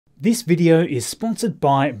This video is sponsored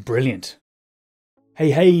by Brilliant.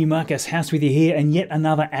 Hey, Marcus House with you here, and yet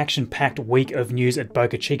another action-packed week of news at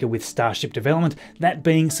Boca Chica with Starship development, that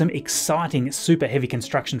being some exciting super heavy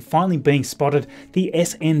construction finally being spotted, the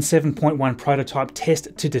SN7.1 prototype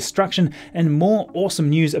test to destruction, and more awesome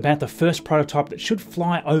news about the first prototype that should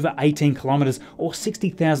fly over 18 kilometers or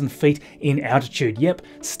 60,000 feet in altitude. Yep,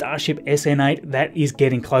 Starship SN8, that is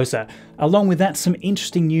getting closer. Along with that, some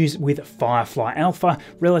interesting news with Firefly Alpha,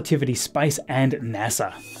 Relativity Space, and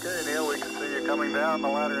NASA. Okay, Neil, we can see you coming down the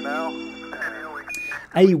ladder now.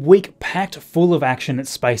 A week packed full of action at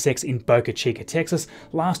SpaceX in Boca Chica, Texas.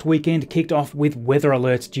 Last weekend kicked off with weather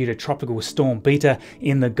alerts due to Tropical Storm Beta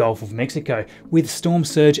in the Gulf of Mexico. With storm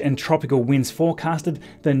surge and tropical winds forecasted,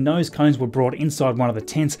 the nose cones were brought inside one of the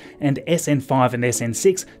tents, and SN5 and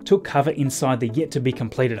SN6 took cover inside the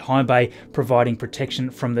yet-to-be-completed high bay, providing protection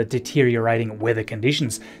from the deteriorating weather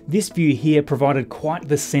conditions. This view here provided quite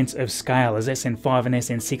the sense of scale, as SN5 and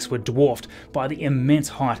SN6 were dwarfed by the immense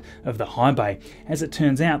height of the high bay. As it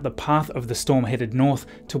turns out, the path of the storm headed north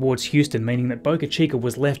towards Houston, meaning that Boca Chica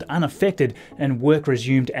was left unaffected and work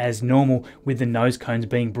resumed as normal, with the nose cones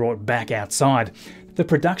being brought back outside. The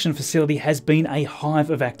production facility has been a hive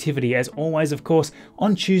of activity as always, of course.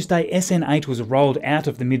 On Tuesday, SN8 was rolled out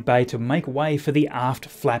of the mid-bay to make way for the aft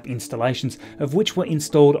flap installations, of which were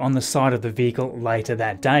installed on the side of the vehicle later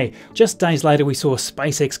that day. Just days later, we saw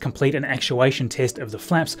SpaceX complete an actuation test of the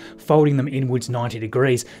flaps, folding them inwards 90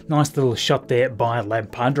 degrees. Nice little shot there by Lab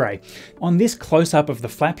Padre. On this close-up of the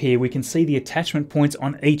flap here, we can see the attachment points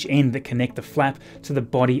on each end that connect the flap to the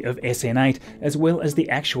body of SN8, as well as the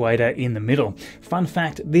actuator in the middle. Fun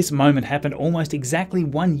fact, this moment happened almost exactly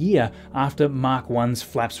 1 year after Mark 1's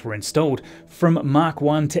flaps were installed. From Mark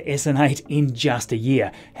 1 to SN8 in just a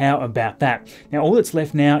year. How about that? Now all that's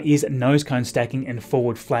left now is nose cone stacking and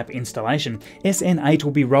forward flap installation. SN8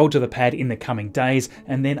 will be rolled to the pad in the coming days,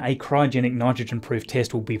 and then a cryogenic nitrogen-proof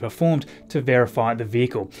test will be performed to verify the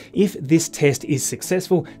vehicle. If this test is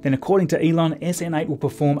successful, then according to Elon, SN8 will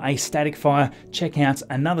perform a static fire, check out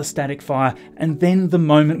another static fire, and then the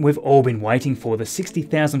moment we've all been waiting for, the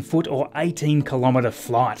 60,000 foot or 18 kilometer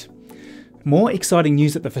flight. More exciting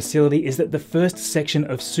news at the facility is that the first section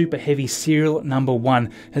of Super Heavy serial number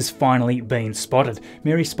 1 has finally been spotted.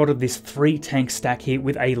 Mary spotted this 3-tank stack here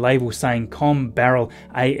with a label saying Com Barrel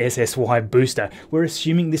ASSY Booster. We're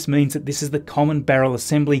assuming this means that this is the common barrel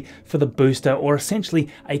assembly for the booster, or essentially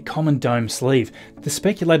a common dome sleeve. The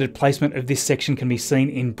speculated placement of this section can be seen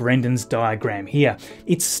in Brendan's diagram here.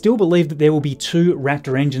 It's still believed that there will be 2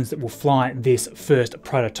 Raptor engines that will fly this first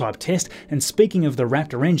prototype test, and speaking of the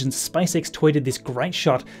Raptor engines, SpaceX tweeted this great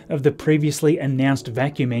shot of the previously announced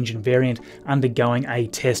vacuum engine variant undergoing a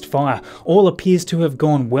test fire. All appears to have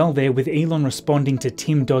gone well there, with Elon responding to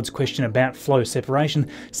Tim Dodd's question about flow separation,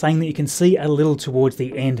 saying that you can see a little towards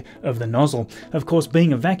the end of the nozzle. Of course,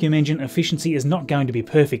 being a vacuum engine, efficiency is not going to be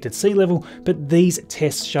perfect at sea level, but these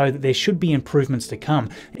tests show that there should be improvements to come.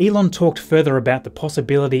 Elon talked further about the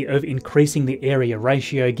possibility of increasing the area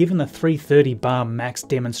ratio given the 330 bar max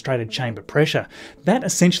demonstrated chamber pressure. That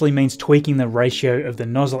essentially means tweaking the ratio of the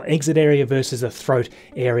nozzle exit area versus the throat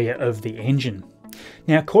area of the engine.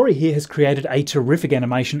 Now, Corey here has created a terrific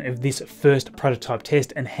animation of this first prototype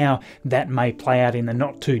test and how that may play out in the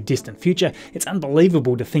not too distant future. It's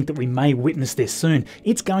unbelievable to think that we may witness this soon.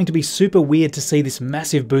 It's going to be super weird to see this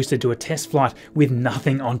massive booster do a test flight with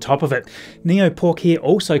nothing on top of it. Neopork here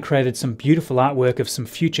also created some beautiful artwork of some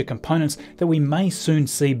future components that we may soon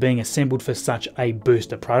see being assembled for such a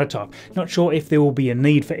booster prototype. Not sure if there will be a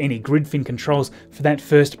need for any grid fin controls for that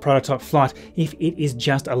first prototype flight if it is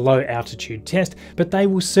just a low altitude test, but they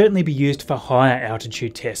will certainly be used for higher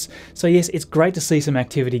altitude tests. So yes, it's great to see some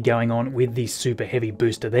activity going on with the super heavy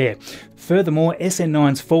booster there. Furthermore,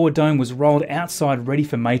 SN9's forward dome was rolled outside ready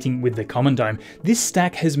for mating with the common dome. This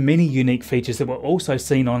stack has many unique features that were also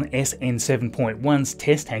seen on SN7.1's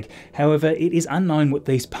test tank. However, it is unknown what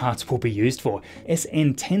these parts will be used for.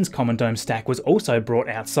 SN10's common dome stack was also brought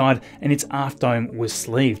outside, and its aft dome was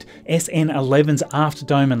sleeved. SN11's aft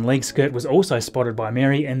dome and leg skirt was also spotted by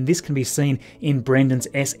Mary, and this can be seen in Brendan's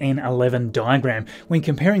SN11 diagram. When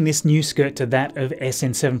comparing this new skirt to that of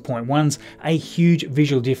SN7.1's, a huge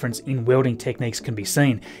visual difference in welding techniques can be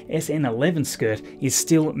seen. SN11 skirt is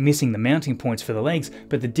still missing the mounting points for the legs,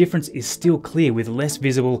 but the difference is still clear with less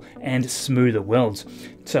visible and smoother welds.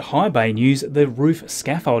 To high bay news, the roof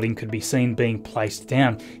scaffolding could be seen being placed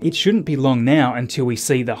down. It shouldn't be long now until we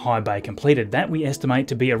see the high bay completed. That we estimate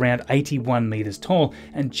to be around 81 metres tall,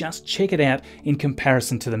 and just check it out in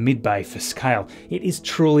comparison to the mid bay for scale. It is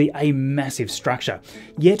truly a massive structure.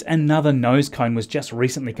 Yet another nose cone was just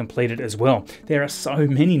recently completed as well. There are so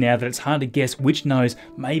many now that it's hard to guess which nose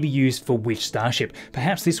may be used for which starship.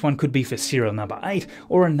 Perhaps this one could be for serial number 8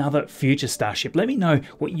 or another future starship. Let me know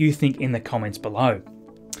what you think in the comments below.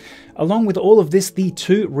 Along with all of this, the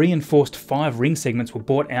 2 reinforced 5-ring segments were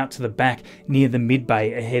brought out to the back near the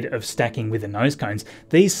mid-bay ahead of stacking with the nose cones.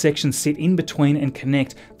 These sections sit in between and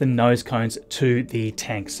connect the nose cones to the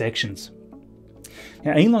tank sections.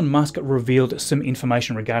 Now, Elon Musk revealed some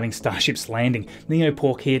information regarding Starship's landing.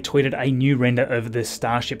 Neopork here tweeted a new render of the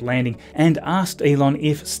Starship landing and asked Elon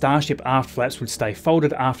if Starship aft flaps would stay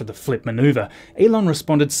folded after the flip maneuver. Elon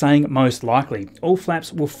responded saying most likely. All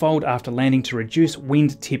flaps will fold after landing to reduce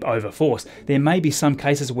wind tip over force. There may be some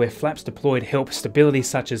cases where flaps deployed help stability,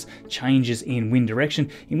 such as changes in wind direction,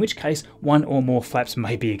 in which case one or more flaps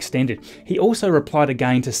may be extended. He also replied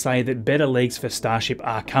again to say that better legs for Starship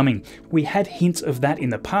are coming. We had hints of that in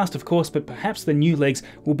the past, of course, but perhaps the new legs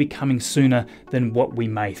will be coming sooner than what we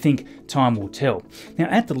may think. Time will tell. Now,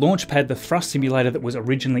 at the launch pad, the thrust simulator that was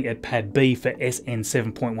originally at Pad B for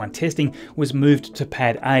SN7.1 testing was moved to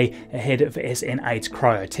Pad A ahead of SN8's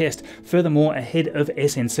cryo test. Furthermore, ahead of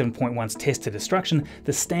SN7.1's test to destruction,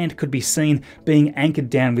 the stand could be seen being anchored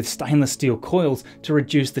down with stainless steel coils to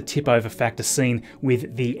reduce the tip over factor seen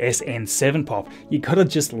with the SN7 pop. You gotta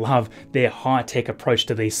just love their high-tech approach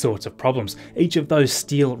to these sorts of problems. Each of those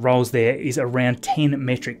steel rolls there is around 10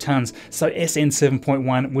 metric tons, so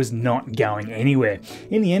SN7.1 was not going anywhere.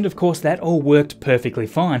 In the end, of course, that all worked perfectly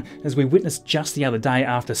fine, as we witnessed just the other day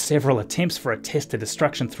after several attempts for a test to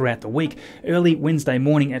destruction throughout the week. Early Wednesday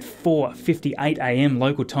morning at 4:58 AM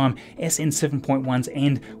local time, SN7.1's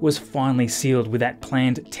end was finally sealed with that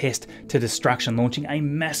planned test to destruction, launching a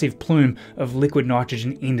massive plume of liquid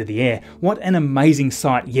nitrogen into the air. What an amazing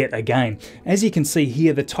sight yet again. As you can see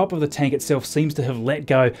here, the top of the tank itself seems to have let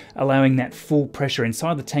go, allowing that full pressure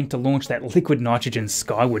inside the tank to launch that liquid nitrogen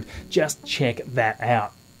skyward. Just check that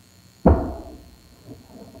out.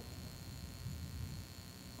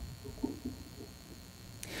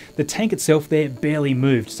 The tank itself there barely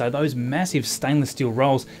moved, so those massive stainless steel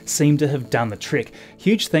rolls seem to have done the trick.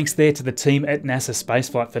 Huge thanks there to the team at NASA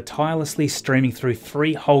Spaceflight for tirelessly streaming through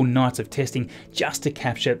 3 whole nights of testing just to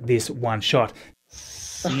capture this one shot.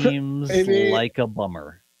 Seems like a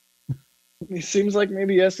bummer. It seems like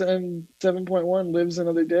maybe SN7.1 lives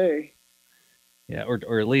another day. Yeah,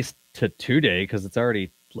 or at least to 2 day, because it's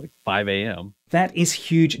already like 5 AM. That is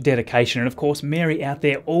huge dedication, and of course Mary out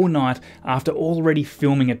there all night after already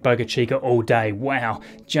filming at Boca Chica all day. Wow,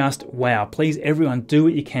 just wow. Please everyone do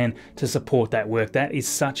what you can to support that work. That is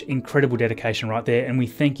such incredible dedication right there, and we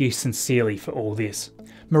thank you sincerely for all this.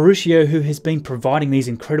 Mauricio, who has been providing these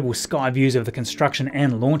incredible sky views of the construction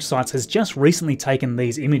and launch sites, has just recently taken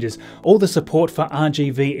these images. All the support for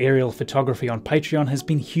RGV aerial photography on Patreon has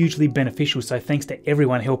been hugely beneficial, so thanks to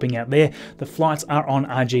everyone helping out there. The flights are on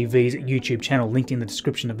RGV's YouTube channel, linked in the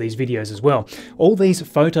description of these videos as well. All these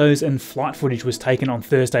photos and flight footage was taken on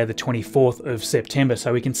Thursday the 24th of September,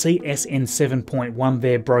 so we can see SN7.1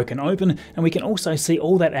 there broken open, and we can also see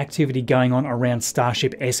all that activity going on around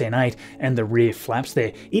Starship SN8 and the rear flaps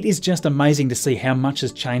there. It is just amazing to see how much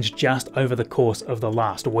has changed just over the course of the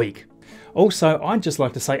last week. Also, I'd just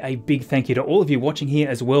like to say a big thank you to all of you watching here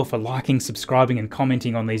as well for liking, subscribing and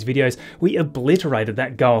commenting on these videos. We obliterated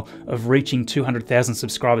that goal of reaching 200,000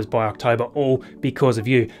 subscribers by October, all because of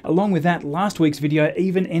you. Along with that, last week's video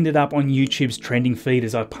even ended up on YouTube's trending feed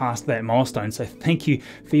as I passed that milestone, so thank you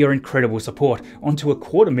for your incredible support. On to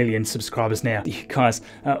 250,000 subscribers now. You guys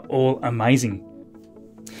are all amazing.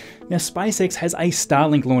 Now, SpaceX has a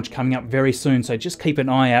Starlink launch coming up very soon, so just keep an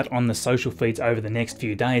eye out on the social feeds over the next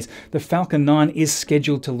few days. The Falcon 9 is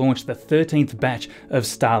scheduled to launch the 13th batch of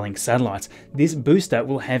Starlink satellites. This booster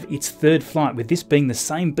will have its 3rd flight, with this being the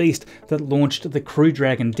same beast that launched the Crew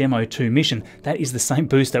Dragon Demo 2 mission. That is the same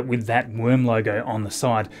booster with that worm logo on the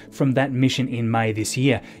side from that mission in May this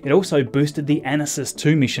year. It also boosted the Anasis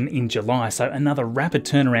 2 mission in July, so another rapid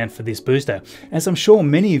turnaround for this booster. As I'm sure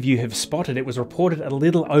many of you have spotted, it was reported a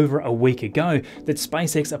little over a week ago that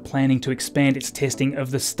SpaceX are planning to expand its testing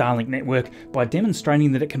of the Starlink network by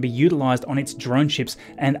demonstrating that it can be utilized on its drone ships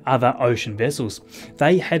and other ocean vessels.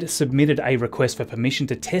 They had submitted a request for permission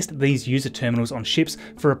to test these user terminals on ships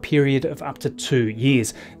for a period of up to 2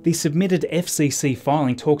 years. The submitted FCC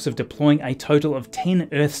filing talks of deploying a total of 10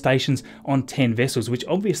 Earth stations on 10 vessels, which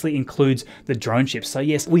obviously includes the drone ships. So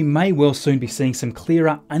yes, we may well soon be seeing some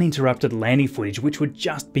clearer, uninterrupted landing footage, which would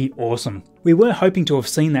just be awesome. We were hoping to have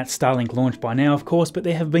seen that Starlink launch by now, of course, but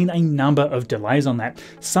there have been a number of delays on that.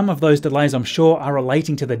 Some of those delays, I'm sure, are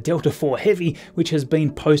relating to the Delta IV Heavy, which has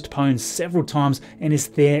been postponed several times and is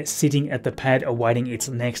there sitting at the pad awaiting its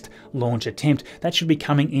next launch attempt. That should be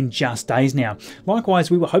coming in just days now. Likewise,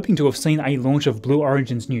 we were hoping to have seen a launch of Blue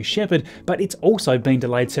Origin's New Shepard, but it's also been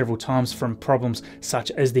delayed several times from problems such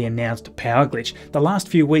as the announced power glitch. The last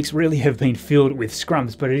few weeks really have been filled with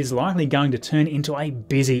scrums, but it is likely going to turn into a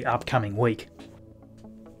busy upcoming week.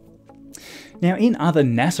 Now, in other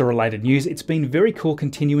NASA-related news, it's been very cool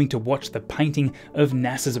continuing to watch the painting of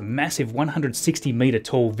NASA's massive 160-meter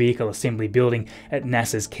tall vehicle assembly building at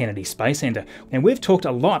NASA's Kennedy Space Center. And we've talked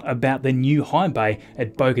a lot about the new high bay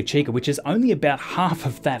at Boca Chica, which is only about half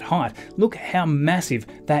of that height. Look how massive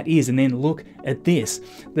that is, and then look at this.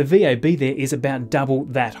 The VAB there is about double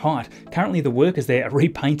that height. Currently, the workers there are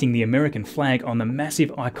repainting the American flag on the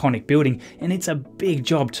massive iconic building, and it's a big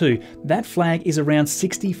job too. That flag is around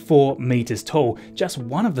 64 meters tall. Just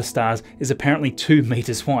one of the stars is apparently 2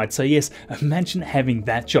 meters wide, so yes, imagine having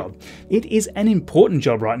that job. It is an important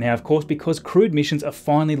job right now, of course, because crewed missions are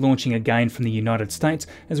finally launching again from the United States,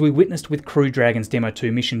 as we witnessed with Crew Dragon's Demo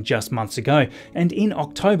 2 mission just months ago. And in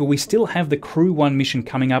October, we still have the Crew 1 mission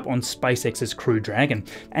coming up on SpaceX's Crew Dragon.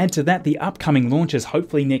 Add to that the upcoming launches,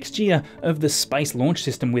 hopefully next year, of the Space Launch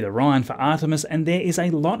System with Orion for Artemis, and there is a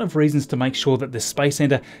lot of reasons to make sure that the Space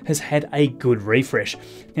Center has had a good refresh.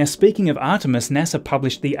 Now, speaking of Artemis, NASA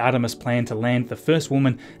published the Artemis plan to land the first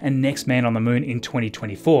woman and next man on the moon in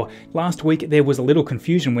 2024. Last week, there was a little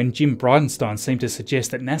confusion when Jim Bridenstine seemed to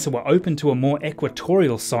suggest that NASA were open to a more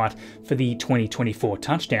equatorial site for the 2024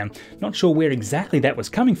 touchdown. Not sure where exactly that was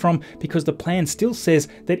coming from, because the plan still says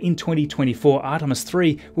that in 2024, Artemis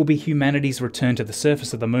 3 will be humanity's return to the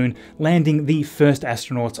surface of the moon, landing the first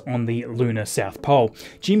astronauts on the lunar South Pole.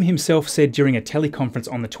 Jim himself said during a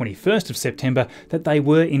teleconference on the 21st of September that they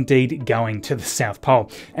were indeed going to the South Pole.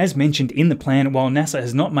 As mentioned in the plan, while NASA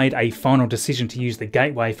has not made a final decision to use the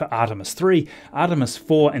gateway for Artemis 3, Artemis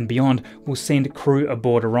 4 and beyond will send crew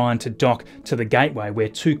aboard Orion to dock to the gateway, where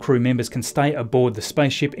 2 crew members can stay aboard the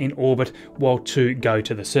spaceship in orbit while 2 go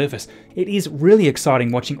to the surface. It is really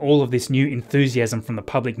exciting watching all of this new enthusiasm from the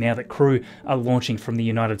public now that crew are launching from the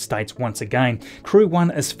United States once again. Crew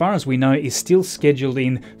 1, as far as we know, is still scheduled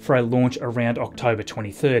in for a launch around October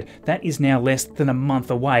 23rd. That is now less than a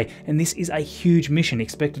month away, and this is a huge mission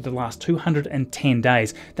expected to last 210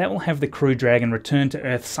 days. That will have the Crew Dragon return to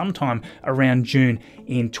Earth sometime around June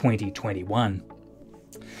in 2021.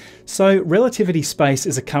 So, Relativity Space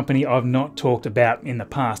is a company I've not talked about in the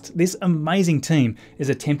past. This amazing team is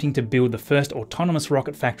attempting to build the first autonomous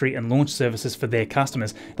rocket factory and launch services for their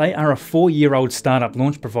customers. They are a 4-year-old startup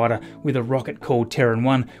launch provider with a rocket called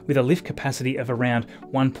SN1 with a lift capacity of around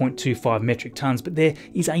 1.25 metric tons, but there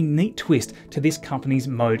is a neat twist to this company's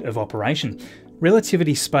mode of operation.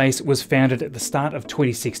 Relativity Space was founded at the start of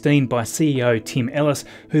 2016 by CEO Tim Ellis,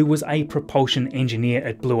 who was a propulsion engineer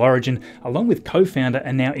at Blue Origin, along with co-founder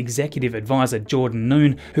and now executive advisor Jordan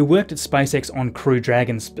Noon, who worked at SpaceX on Crew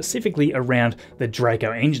Dragon, specifically around the Draco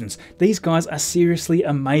engines. These guys are seriously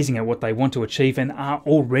amazing at what they want to achieve and are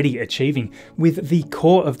already achieving, with the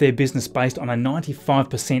core of their business based on a 95%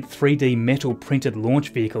 3D metal printed launch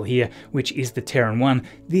vehicle here, which is the SN1.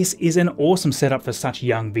 This is an awesome setup for such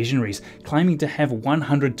young visionaries. Claiming to have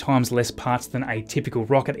 100 times less parts than a typical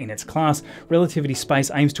rocket in its class, Relativity Space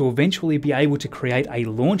aims to eventually be able to create a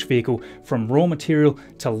launch vehicle from raw material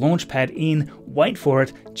to launch pad in, wait for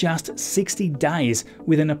it, just 60 days,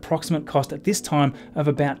 with an approximate cost at this time of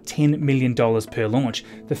about $10 million per launch.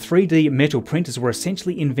 The 3D metal printers were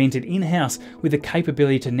essentially invented in-house with the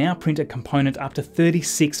capability to now print a component up to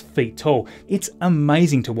 36 feet tall. It's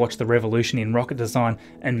amazing to watch the revolution in rocket design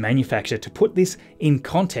and manufacture. To put this in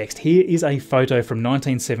context, here is a photo from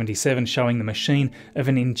 1977 showing the machine of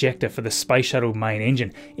an injector for the Space Shuttle main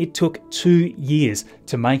engine. It took 2 years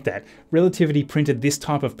to make that. Relativity printed this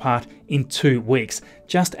type of part in 2 weeks.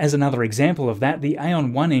 Just as another example of that, the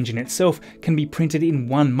Aeon 1 engine itself can be printed in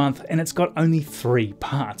 1 month, and it's got only 3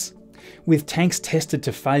 parts. With tanks tested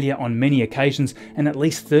to failure on many occasions and at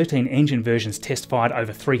least 13 engine versions test fired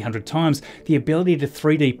over 300 times, the ability to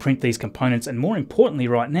 3D print these components, and more importantly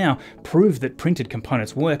right now, prove that printed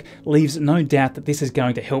components work, leaves no doubt that this is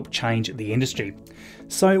going to help change the industry.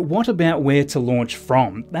 So what about where to launch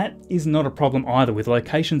from? That is not a problem either, with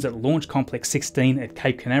locations at Launch Complex 16 at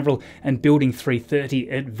Cape Canaveral and Building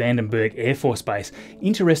 330 at Vandenberg Air Force Base.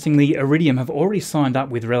 Interestingly, Iridium have already signed up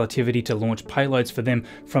with Relativity to launch payloads for them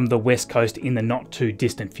from the West Coast in the not too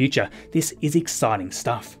distant future. This is exciting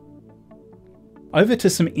stuff. Over to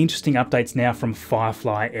some interesting updates now from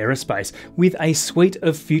Firefly Aerospace. With a suite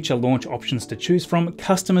of future launch options to choose from,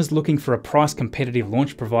 customers looking for a price competitive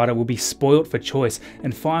launch provider will be spoilt for choice,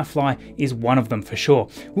 and Firefly is one of them for sure.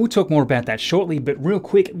 We'll talk more about that shortly, but real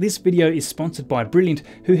quick, this video is sponsored by Brilliant,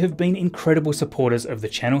 who have been incredible supporters of the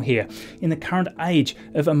channel here. In the current age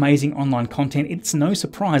of amazing online content, it's no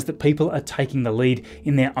surprise that people are taking the lead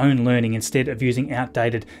in their own learning instead of using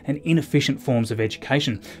outdated and inefficient forms of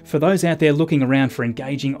education. For those out there looking around for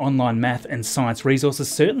engaging online math and science resources,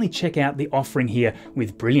 certainly check out the offering here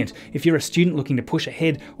with Brilliant. If you're a student looking to push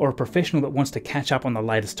ahead, or a professional that wants to catch up on the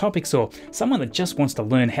latest topics, or someone that just wants to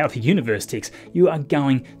learn how the universe ticks, you are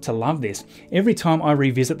going to love this. Every time I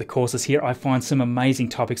revisit the courses here, I find some amazing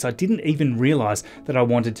topics I didn't even realize that I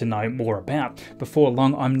wanted to know more about. Before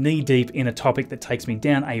long, I'm knee deep in a topic that takes me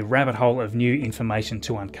down a rabbit hole of new information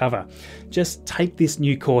to uncover. Just take this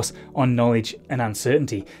new course on knowledge and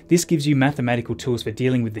uncertainty. This gives you mathematical tools for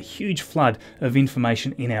dealing with the huge flood of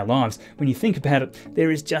information in our lives. When you think about it, there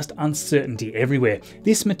is just uncertainty everywhere.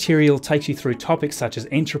 This material takes you through topics such as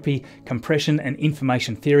entropy, compression, and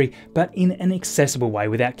information theory, but in an accessible way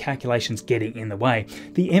without calculations getting in the way.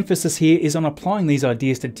 The emphasis here is on applying these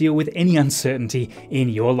ideas to deal with any uncertainty in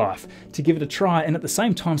your life. To give it a try and at the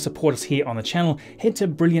same time support us here on the channel, head to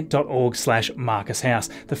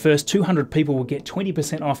brilliant.org/MarcusHouse. The first 200 people will get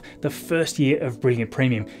 20% off the first year of Brilliant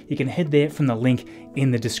Premium. You can head there from the link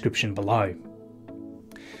in the description below.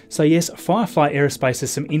 So yes, Firefly Aerospace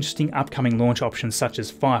has some interesting upcoming launch options such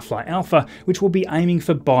as Firefly Alpha, which will be aiming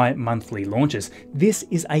for bi-monthly launches. This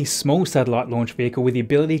is a small satellite launch vehicle with the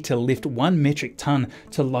ability to lift 1 metric ton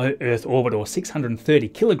to low Earth orbit, or 630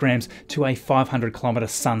 kilograms to a 500 kilometer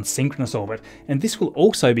sun synchronous orbit, and this will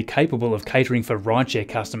also be capable of catering for rideshare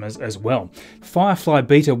customers as well. Firefly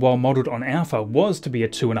Beta, while modelled on Alpha, was to be a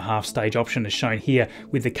 2.5 stage option as shown here,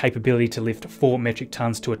 with the capability to lift 4 metric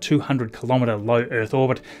tons to a 200 kilometer low Earth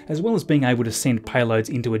orbit, as well as being able to send payloads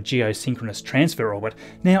into a geosynchronous transfer orbit.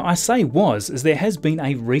 Now I say was, as there has been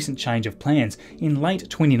a recent change of plans. In late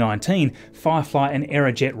 2019, Firefly and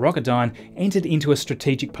Aerojet Rocketdyne entered into a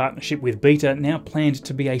strategic partnership with Beta, now planned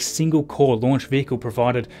to be a single core launch vehicle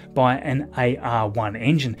provided by an AR1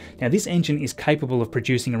 engine. Now this engine is capable of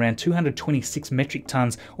producing around 226 metric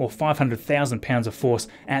tons or 500,000 pounds of force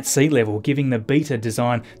at sea level, giving the Beta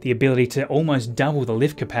design the ability to almost double the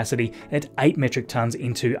lift capacity at 8 metric tons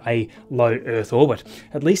into a low Earth orbit.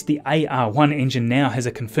 At least the AR1 engine now has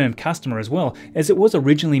a confirmed customer as well, as it was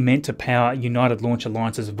originally meant to power United Launch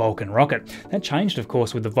Alliance's Vulcan rocket. That changed of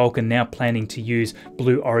course, with the Vulcan now planning to use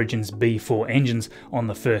Blue Origin's B4 engines on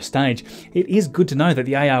the first stage. It is good to know that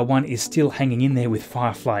the AR1 is still hanging in there with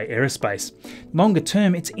Firefly Aerospace. Longer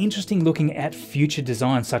term, it's interesting looking at future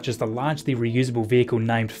designs such as the largely reusable vehicle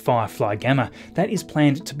named Firefly Gamma. That is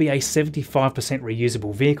planned to be a 75%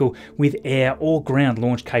 reusable vehicle with air or ground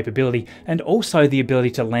launch capability, and also the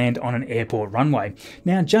ability to land on an airport runway.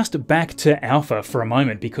 Now just back to Alpha for a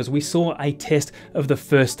moment, because we saw a test of the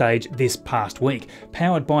first stage this past week.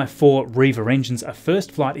 Powered by 4 Reaver engines, a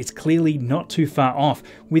first flight is clearly not too far off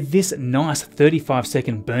with this nice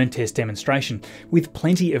 35-second burn test demonstration. With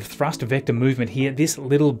plenty of thrust vector movement here, this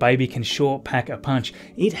little baby can sure pack a punch.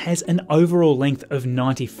 It has an overall length of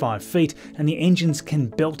 95 feet and the engines can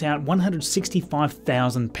belt out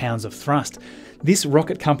 165,000 pounds of thrust. This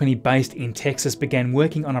rocket company based in Texas began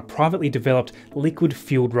working on a privately developed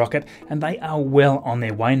liquid-fueled rocket, and they are well on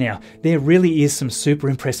their way now. There really is some super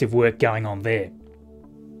impressive work going on there.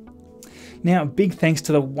 Now, big thanks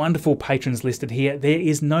to the wonderful patrons listed here. There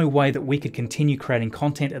is no way that we could continue creating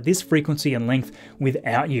content at this frequency and length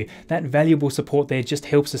without you. That valuable support there just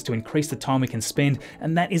helps us to increase the time we can spend,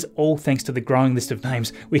 and that is all thanks to the growing list of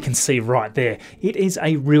names we can see right there. It is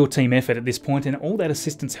a real team effort at this point, and all that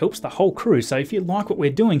assistance helps the whole crew. So if you like what we're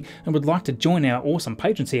doing and would like to join our awesome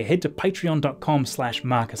patrons here, head to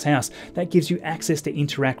patreon.com/MarcusHouse. That gives you access to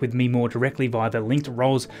interact with me more directly via the linked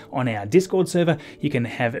roles on our Discord server. You can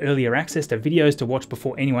have earlier access list of videos to watch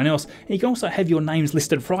before anyone else, and you can also have your names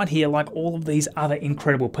listed right here like all of these other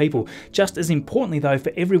incredible people. Just as importantly though,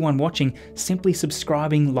 for everyone watching, simply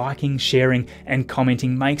subscribing, liking, sharing and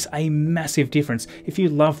commenting makes a massive difference. If you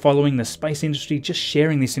love following the space industry, just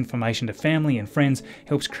sharing this information to family and friends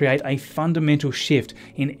helps create a fundamental shift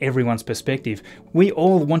in everyone's perspective. We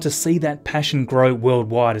all want to see that passion grow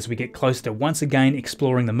worldwide as we get closer to once again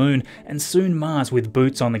exploring the moon and soon Mars with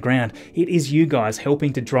boots on the ground. It is you guys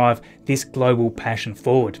helping to drive this global passion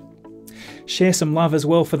forward. Share some love as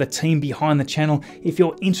well for the team behind the channel. If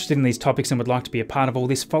you're interested in these topics and would like to be a part of all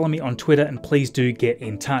this, follow me on Twitter and please do get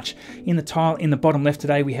in touch. In the tile in the bottom left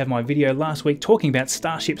today, we have my video last week talking about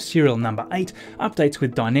Starship serial number 8, updates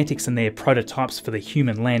with Dynetics and their prototypes for the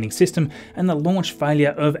human landing system, and the launch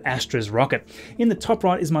failure of Astra's rocket. In the top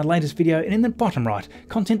right is my latest video, and in the bottom right,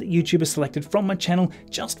 content that YouTube has selected from my channel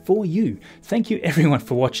just for you. Thank you everyone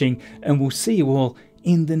for watching, and we'll see you all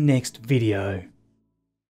in the next video.